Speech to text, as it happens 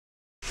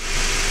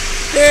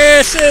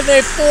this is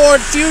a Ford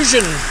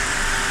Fusion.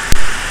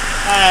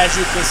 As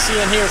you can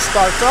see in here,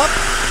 starts up.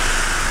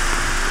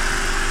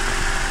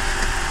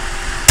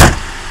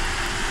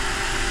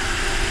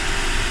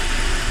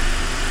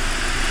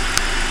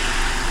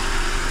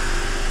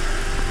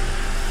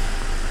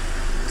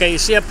 Okay, you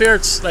see up here,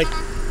 it's like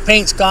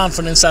paint's gone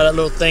from inside that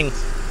little thing.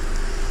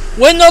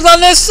 Windows on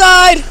this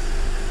side.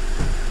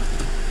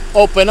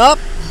 Open up.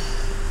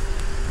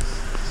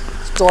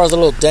 This door has a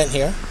little dent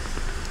here.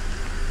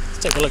 Let's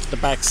take a look at the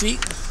back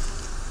seat.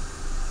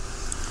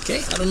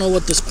 Okay, I don't know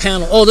what this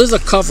panel. Oh, there's a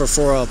cover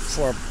for a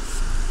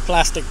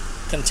plastic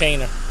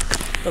container.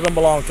 Doesn't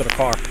belong to the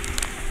car.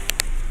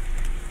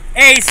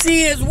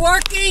 AC is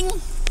working.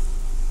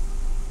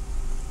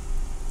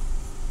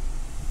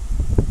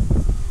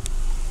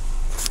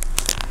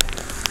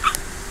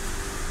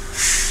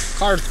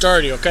 Car's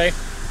dirty, okay?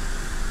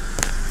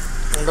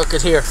 And look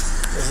at here.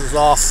 This is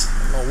off.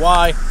 I don't know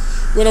why.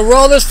 We're gonna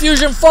roll this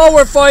Fusion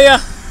forward for you.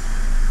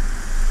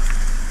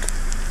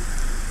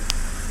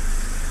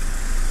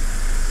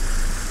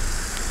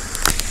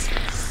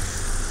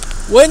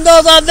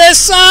 Windows on this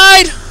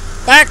side.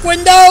 Back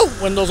window.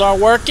 Windows are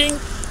working.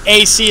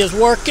 AC is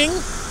working.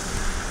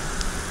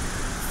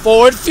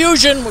 Ford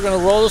Fusion. We're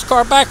gonna roll this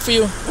car back for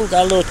you. Ooh,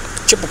 got a little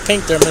chip of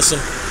paint there missing.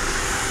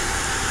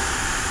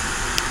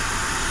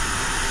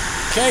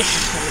 Okay,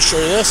 let me show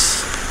you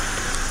this.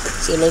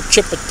 See, a little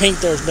chip of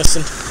paint there is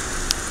missing.